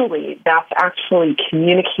usually that's actually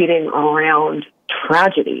communicating around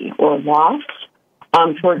tragedy or loss.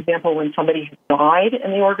 For example, when somebody has died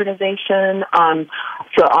in the organization,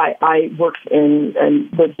 so I worked and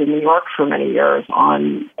lived in New York for many years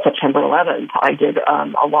on September 11th. I did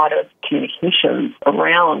a lot of communications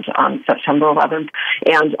around September 11th,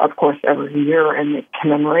 and of course every year in the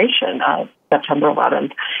commemoration of September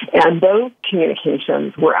 11th. And those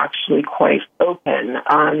communications were actually quite open,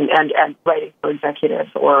 and writing for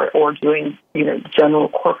executives or doing, general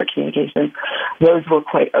corporate communications, those were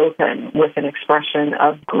quite open with an expression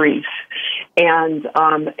of grief. And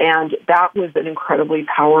that was an incredibly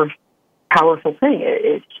powerful thing.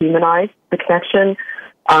 It humanized the connection.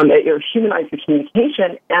 It humanized the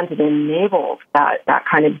communication, and it enabled that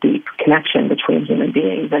kind of deep connection between human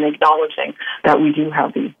beings and acknowledging that we do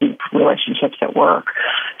have these deep relationships at work.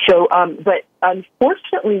 So, but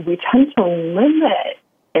unfortunately, we tend to limit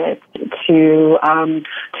it to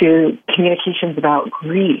communications about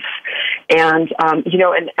grief, and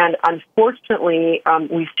and unfortunately,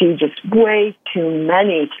 we see just way too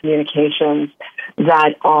many communications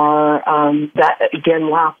that are that again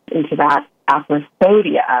lapse into that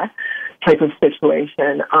apathodia type of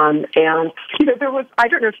situation. And, there was, I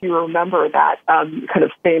don't know if you remember that kind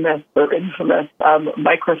of famous or infamous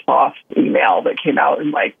Microsoft email that came out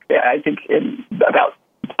in I think in about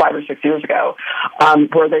 5 or 6 years ago,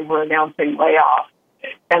 where they were announcing layoffs.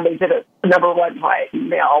 And they did it, number one, by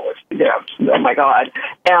email, which, oh my God.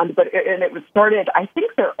 And it was started, I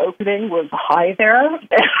think their opening was hi there. And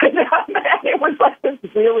it was like this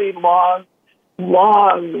really long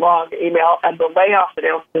email, and the layoff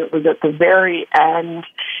announcement was at the very end.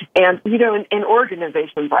 And, in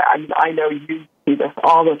organizations, I know you see this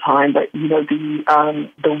all the time, but,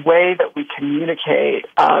 the way that we communicate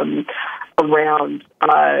around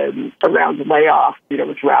layoffs,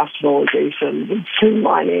 with rationalizations and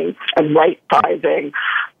streamlining and right-sizing,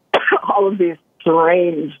 all of these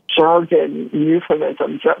strange jargon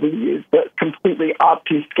euphemisms that we use that completely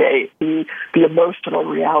obfuscate the emotional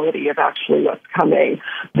reality of actually what's coming.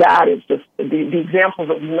 That is just the examples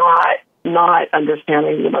of not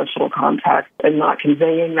understanding the emotional context and not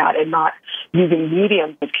conveying that and not using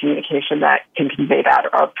mediums of communication that can convey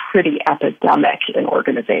that are pretty epidemic in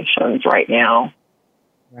organizations right now.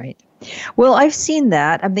 Right. Well, I've seen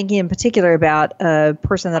that. I'm thinking in particular about a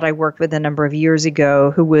person that I worked with a number of years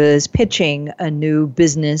ago who was pitching a new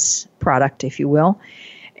business product, if you will.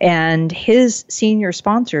 And his senior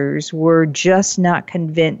sponsors were just not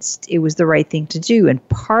convinced it was the right thing to do. And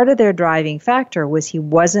part of their driving factor was he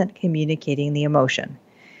wasn't communicating the emotion.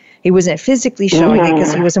 He wasn't physically showing it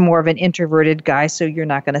because he was more of an introverted guy, so you're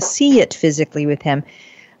not going to see it physically with him.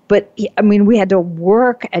 But, we had to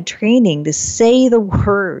work at training to say the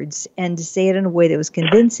words and to say it in a way that was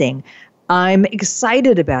convincing. I'm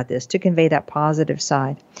excited about this, to convey that positive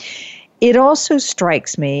side. It also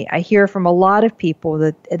strikes me, I hear from a lot of people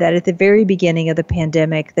that at the very beginning of the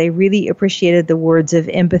pandemic, they really appreciated the words of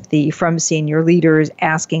empathy from senior leaders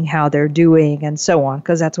asking how they're doing and so on,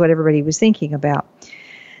 because that's what everybody was thinking about.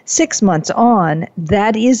 6 months on,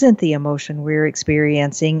 that isn't the emotion we're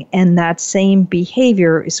experiencing, and that same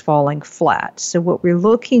behavior is falling flat. So what we're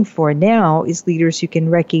looking for now is leaders who can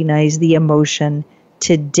recognize the emotion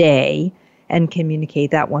today and communicate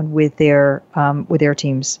that one with their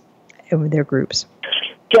teams and with their groups.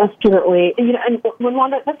 Definitely. And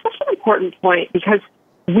Wanda, that's such an important point, because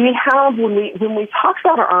we have, when we talk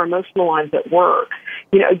about our emotional lives at work,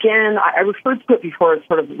 again, I referred to it before as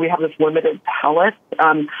sort of, we have this limited palette,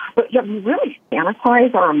 but yet we really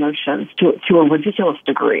sanitize our emotions to a ridiculous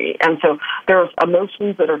degree. And so there's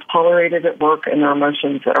emotions that are tolerated at work, and there are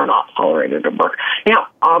emotions that are not tolerated at work. Now,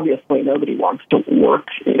 obviously, nobody wants to work,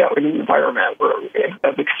 in an environment where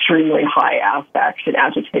of extremely high affect and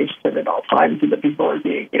agitation at all times, and that people are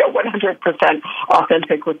being, 100%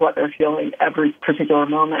 authentic with what they're feeling every particular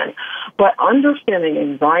moment. But understanding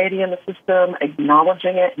anxiety in the system,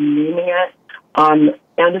 acknowledging it, naming it,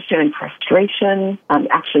 understanding frustration,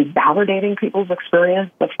 actually validating people's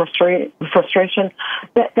experience of frustration,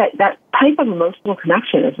 that type of emotional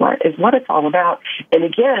connection is what it's all about. And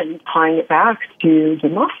again, tying it back to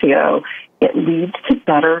Demasio, it leads to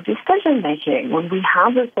better decision making. When we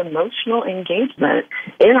have this emotional engagement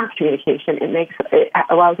in our communication, it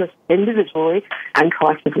allows us individually and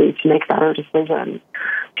collectively to make better decisions.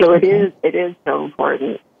 So it is so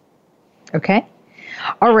important. Okay.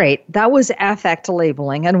 All right, that was affect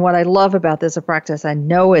labeling. And what I love about this, a practice I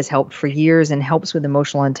know has helped for years and helps with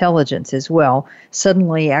emotional intelligence as well.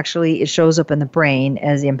 Suddenly, actually, it shows up in the brain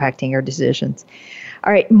as impacting your decisions.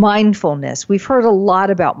 All right, mindfulness. We've heard a lot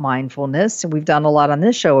about mindfulness, and we've done a lot on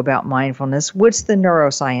this show about mindfulness. What's the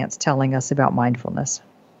neuroscience telling us about mindfulness?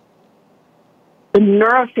 The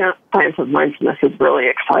neuroscience of mindfulness is really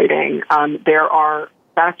exciting. There are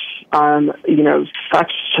such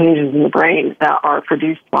changes in the brain that are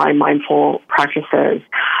produced by mindful practices.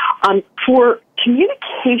 For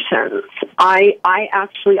communications, I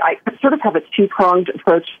sort of have a two-pronged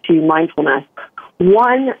approach to mindfulness.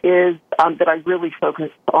 One is that I really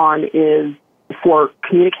focus on is for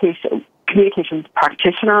communications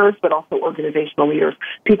practitioners, but also organizational leaders,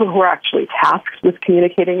 people who are actually tasked with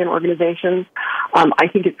communicating in organizations. I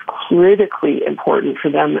think it's critically important for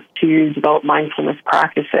them to develop mindfulness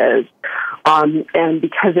practices, and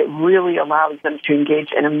because it really allows them to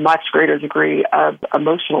engage in a much greater degree of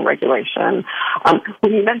emotional regulation.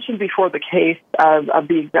 When you mentioned before the case of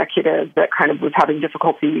the executive that kind of was having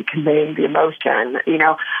difficulty conveying the emotion,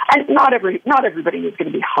 and not everybody is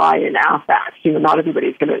going to be high in affect. Not everybody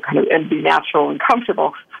is going to kind of be natural and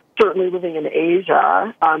comfortable. Certainly living in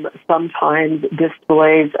Asia, sometimes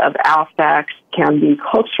displays of affect can be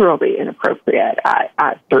culturally inappropriate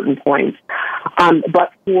at certain points.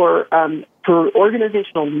 But for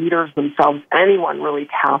organizational leaders themselves, anyone really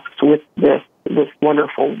tasked with this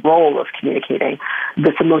wonderful role of communicating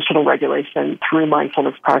this emotional regulation through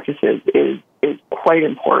mindfulness practices is quite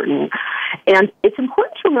important. And it's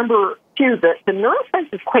important to remember, too, that the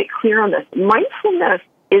neuroscience is quite clear on this. Mindfulness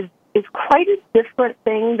is quite a different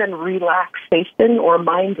thing than relaxation or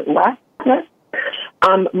mindlessness.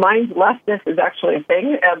 Mindlessness is actually a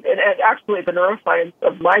thing, and actually the neuroscience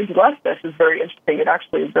of mindlessness is very interesting. It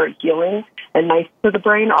actually is very healing and nice for the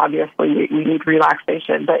brain. Obviously, we need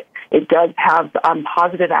relaxation, but it does have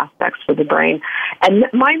positive aspects for the brain. And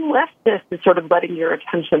mindlessness is sort of letting your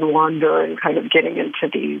attention wander and kind of getting into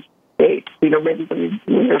these states, maybe when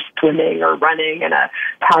you're swimming or running in a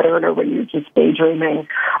pattern or when you're just daydreaming.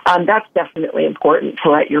 That's definitely important to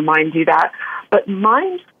let your mind do that. But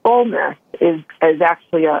mindfulness is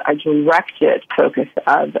actually a directed focus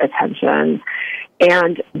of attention.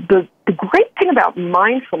 And the great thing about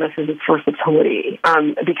mindfulness is its versatility,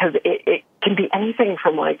 because it can be anything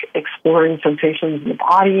from like exploring sensations in the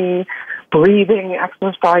body, breathing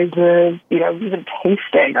exercises, even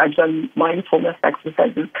tasting. I've done mindfulness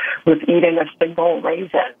exercises with eating a single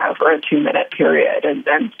raisin over a 2-minute period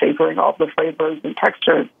and savoring all the flavors and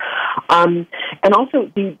textures. And also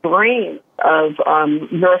the brains of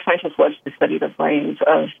neuroscientists love to study the brains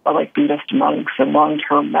of like Buddhist monks and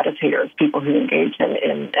long-term meditators, people who engage in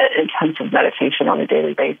intensive meditation on a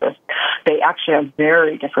daily basis. They actually have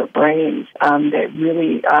very different brains. They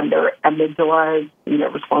really, their amygdala is,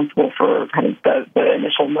 responsible for kind of the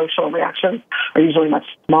initial emotional reactions are usually much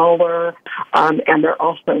smaller, and they're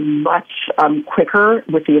also much quicker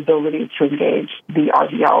with the ability to engage the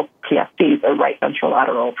RVL PFC, the right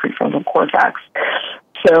ventrolateral prefrontal cortex.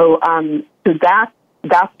 So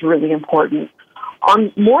that's really important.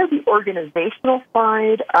 On more the organizational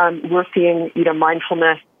side, we're seeing,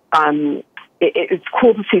 mindfulness. It's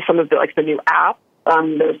cool to see some of the new apps.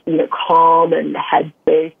 There's, Calm and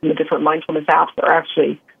Headspace and the different mindfulness apps that are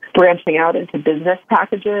actually branching out into business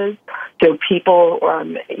packages. So people,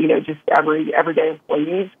 just everyday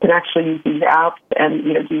employees can actually use these apps and,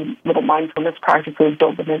 do little mindfulness practices,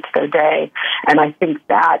 build them into their day. And I think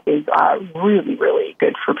that is really, really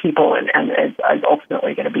good for people and is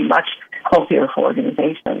ultimately going to be much healthier for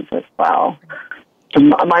organizations as well.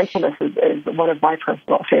 Mindfulness is one of my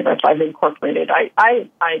personal favorites. I've incorporated.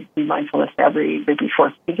 I do mindfulness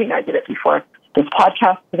before speaking. I did it before this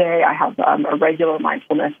podcast today. I have a regular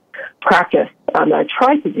mindfulness practice that I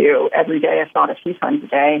try to do every day, if not a few times a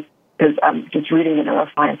day, because just reading the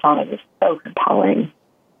neuroscience on it is so compelling.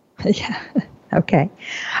 Yeah. Okay.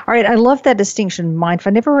 All right. I love that distinction. I've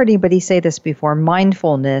never heard anybody say this before.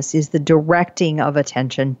 Mindfulness is the directing of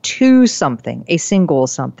attention to something, a single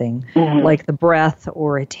something, like the breath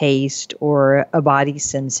or a taste or a body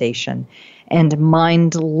sensation. And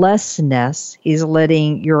mindlessness is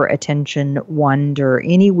letting your attention wander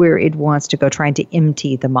anywhere it wants to go, trying to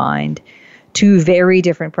empty the mind. Two very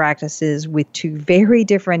different practices with two very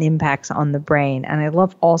different impacts on the brain. And I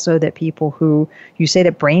love also that you say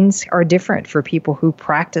that brains are different for people who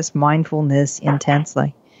practice mindfulness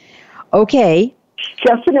intensely. Okay.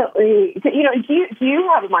 Definitely. Do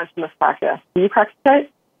you have a mindfulness practice? Do you practice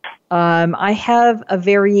it? I have a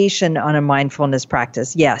variation on a mindfulness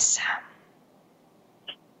practice, yes.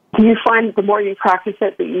 Do you find that the more you practice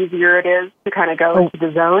it, the easier it is to kind of go into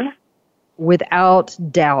the zone? Without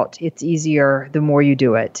doubt, it's easier the more you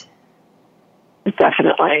do it.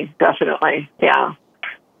 Definitely, yeah.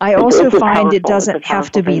 I also find it doesn't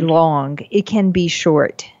have to be long. It can be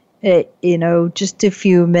short. Just a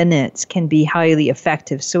few minutes can be highly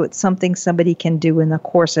effective. So it's something somebody can do in the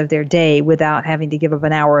course of their day without having to give up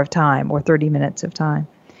an hour of time or 30 minutes of time.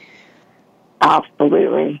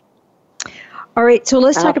 Absolutely. All right, so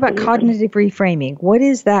let's talk about cognitive reframing. What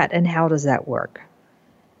is that and how does that work?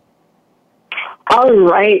 All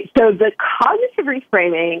right. So the cognitive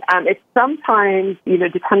reframing, it's sometimes,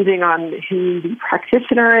 depending on who the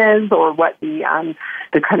practitioner is or what the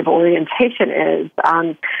kind of orientation is.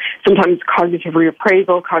 Sometimes cognitive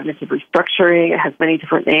reappraisal, cognitive restructuring, it has many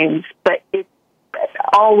different names, but it's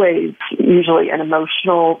always usually an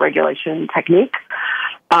emotional regulation technique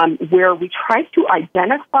where we try to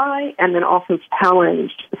identify and then also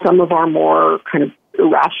challenge some of our more kind of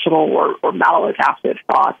irrational or maladaptive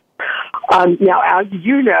thoughts. Now, as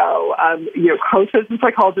you know, coaches and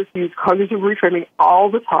psychologists use cognitive reframing all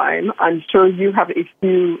the time. I'm sure you have a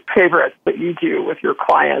few favorites that you do with your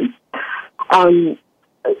clients.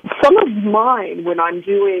 Some of mine, when I'm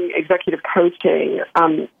doing executive coaching,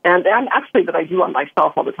 and actually that I do on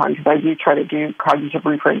myself all the time because I do try to do cognitive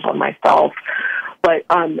reframes on myself, but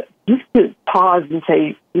just to pause and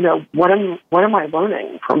say, what am I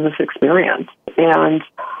learning from this experience? And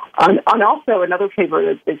also another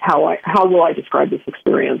favorite is how will I describe this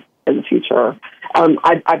experience in the future?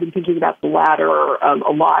 I've been thinking about the latter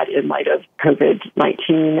a lot in light of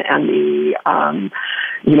COVID-19 and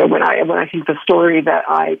when I think the story that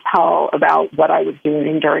I tell about what I was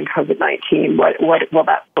doing during COVID-19, what will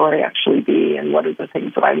that story actually be, and what are the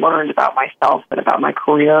things that I learned about myself and about my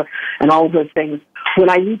career and all of those things. When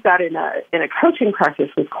I use that in a coaching practice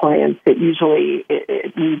with clients, it usually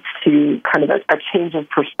it leads to kind of a change of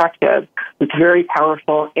perspective. It's very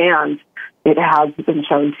powerful, and it has been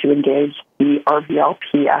shown to engage the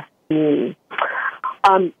RVLPSE.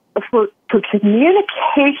 For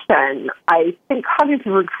communication, I think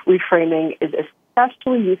cognitive reframing is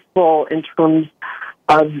especially useful in terms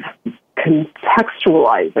of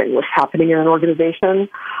contextualizing what's happening in an organization.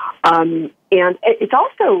 And it's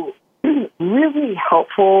also really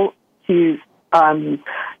helpful to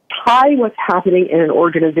tie what's happening in an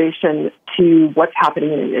organization to what's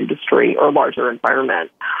happening in an industry or larger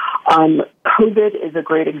environment. COVID is a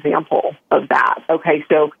great example of that. Okay,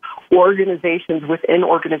 so within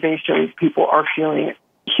organizations, people are feeling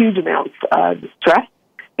huge amounts of stress,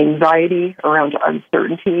 anxiety around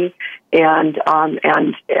uncertainty, and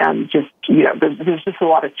just, there's just a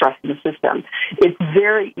lot of stress in the system. It's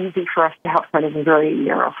very easy for us to have kind of a very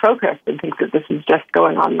narrow focus and think that this is just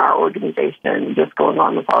going on in our organization, just going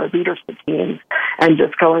on with our leadership teams, and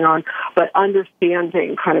just going on. But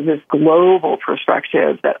understanding kind of this global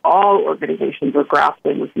perspective that all organizations are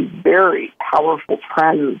grappling with these very powerful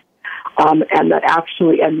trends. And that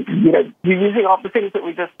actually, you're using all the things that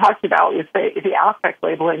we just talked about with the affect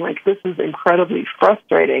labeling, like this is incredibly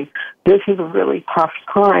frustrating. This is a really tough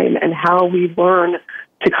time, and how we learn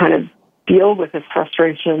to kind of deal with this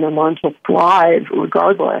frustration and learn to thrive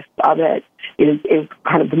regardless of it is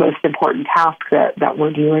kind of the most important task that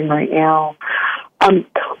we're doing right now.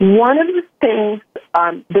 One of the things,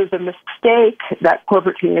 there's a mistake that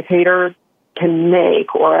corporate communicators can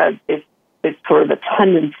make, or it's sort of a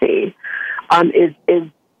tendency, is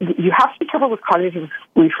you have to be careful with cognitive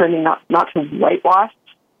reframing not to whitewash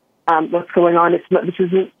what's going on. This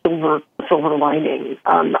isn't silver lining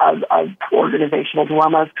of organizational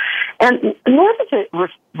dilemmas, and nor does it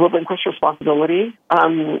relinquish responsibility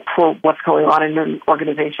for what's going on in an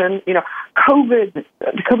organization.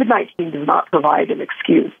 COVID-19 does not provide an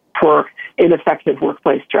excuse for ineffective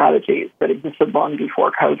workplace strategies that existed long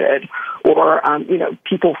before COVID, or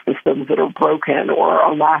people systems that are broken, or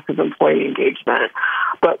a lack of employee engagement.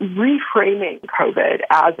 But reframing COVID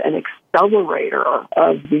as an accelerator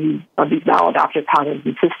of these maladaptive patterns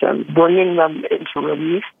and systems, bringing them into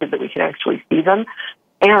relief so that we can actually see them,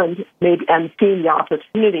 and seeing the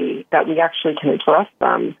opportunity that we actually can address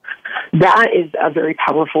them, that is a very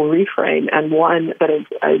powerful reframe, and one that is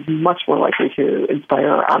much more likely to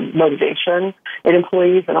inspire motivation in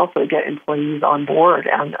employees, and also get employees on board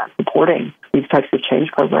and supporting these types of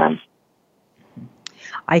change programs.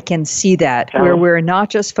 I can see that, where we're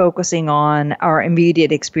not just focusing on our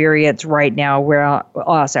immediate experience right now, where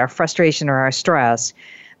our frustration or our stress,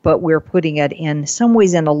 but we're putting it in some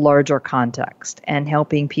ways in a larger context and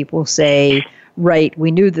helping people say, right, we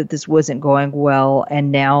knew that this wasn't going well,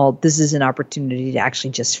 and now this is an opportunity to actually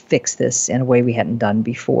just fix this in a way we hadn't done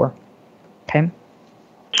before. Okay?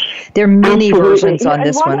 There are many Absolutely. versions on And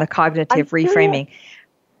this one, the cognitive reframing.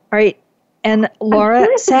 All right. And Laura,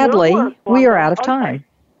 sadly, we are out of time.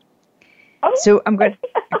 So I'm going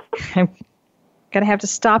to have to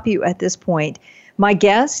stop you at this point. My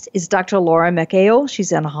guest is Dr. Laura McHale.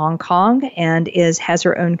 She's in Hong Kong and has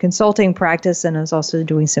her own consulting practice and is also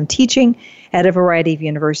doing some teaching at a variety of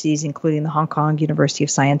universities, including the Hong Kong University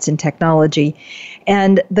of Science and Technology.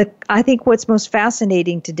 And I think what's most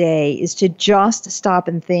fascinating today is to just stop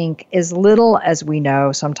and think, as little as we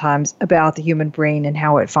know sometimes about the human brain and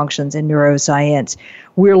how it functions in neuroscience,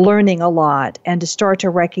 we're learning a lot, and to start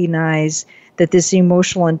to recognize that this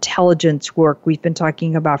emotional intelligence work we've been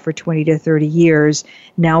talking about for 20 to 30 years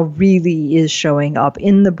now really is showing up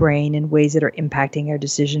in the brain in ways that are impacting our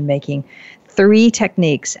decision making. 3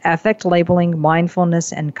 techniques: affect labeling,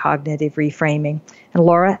 mindfulness, and cognitive reframing. And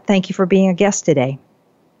Laura, thank you for being a guest today.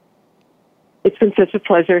 It's been such a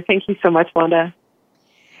pleasure. Thank you so much, Wanda.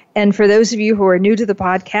 And for those of you who are new to the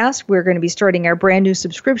podcast, we're going to be starting our brand new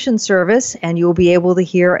subscription service, and you'll be able to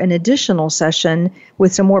hear an additional session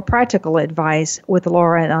with some more practical advice with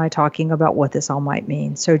Laura and I talking about what this all might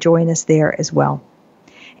mean. So join us there as well.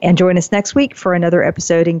 And join us next week for another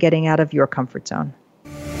episode in Getting Out of Your Comfort Zone.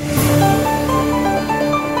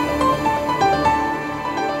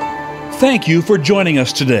 Thank you for joining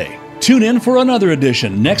us today. Tune in for another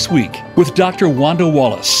edition next week with Dr. Wanda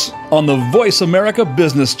Wallace on the Voice America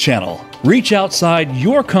Business Channel. Reach outside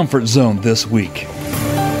your comfort zone this week.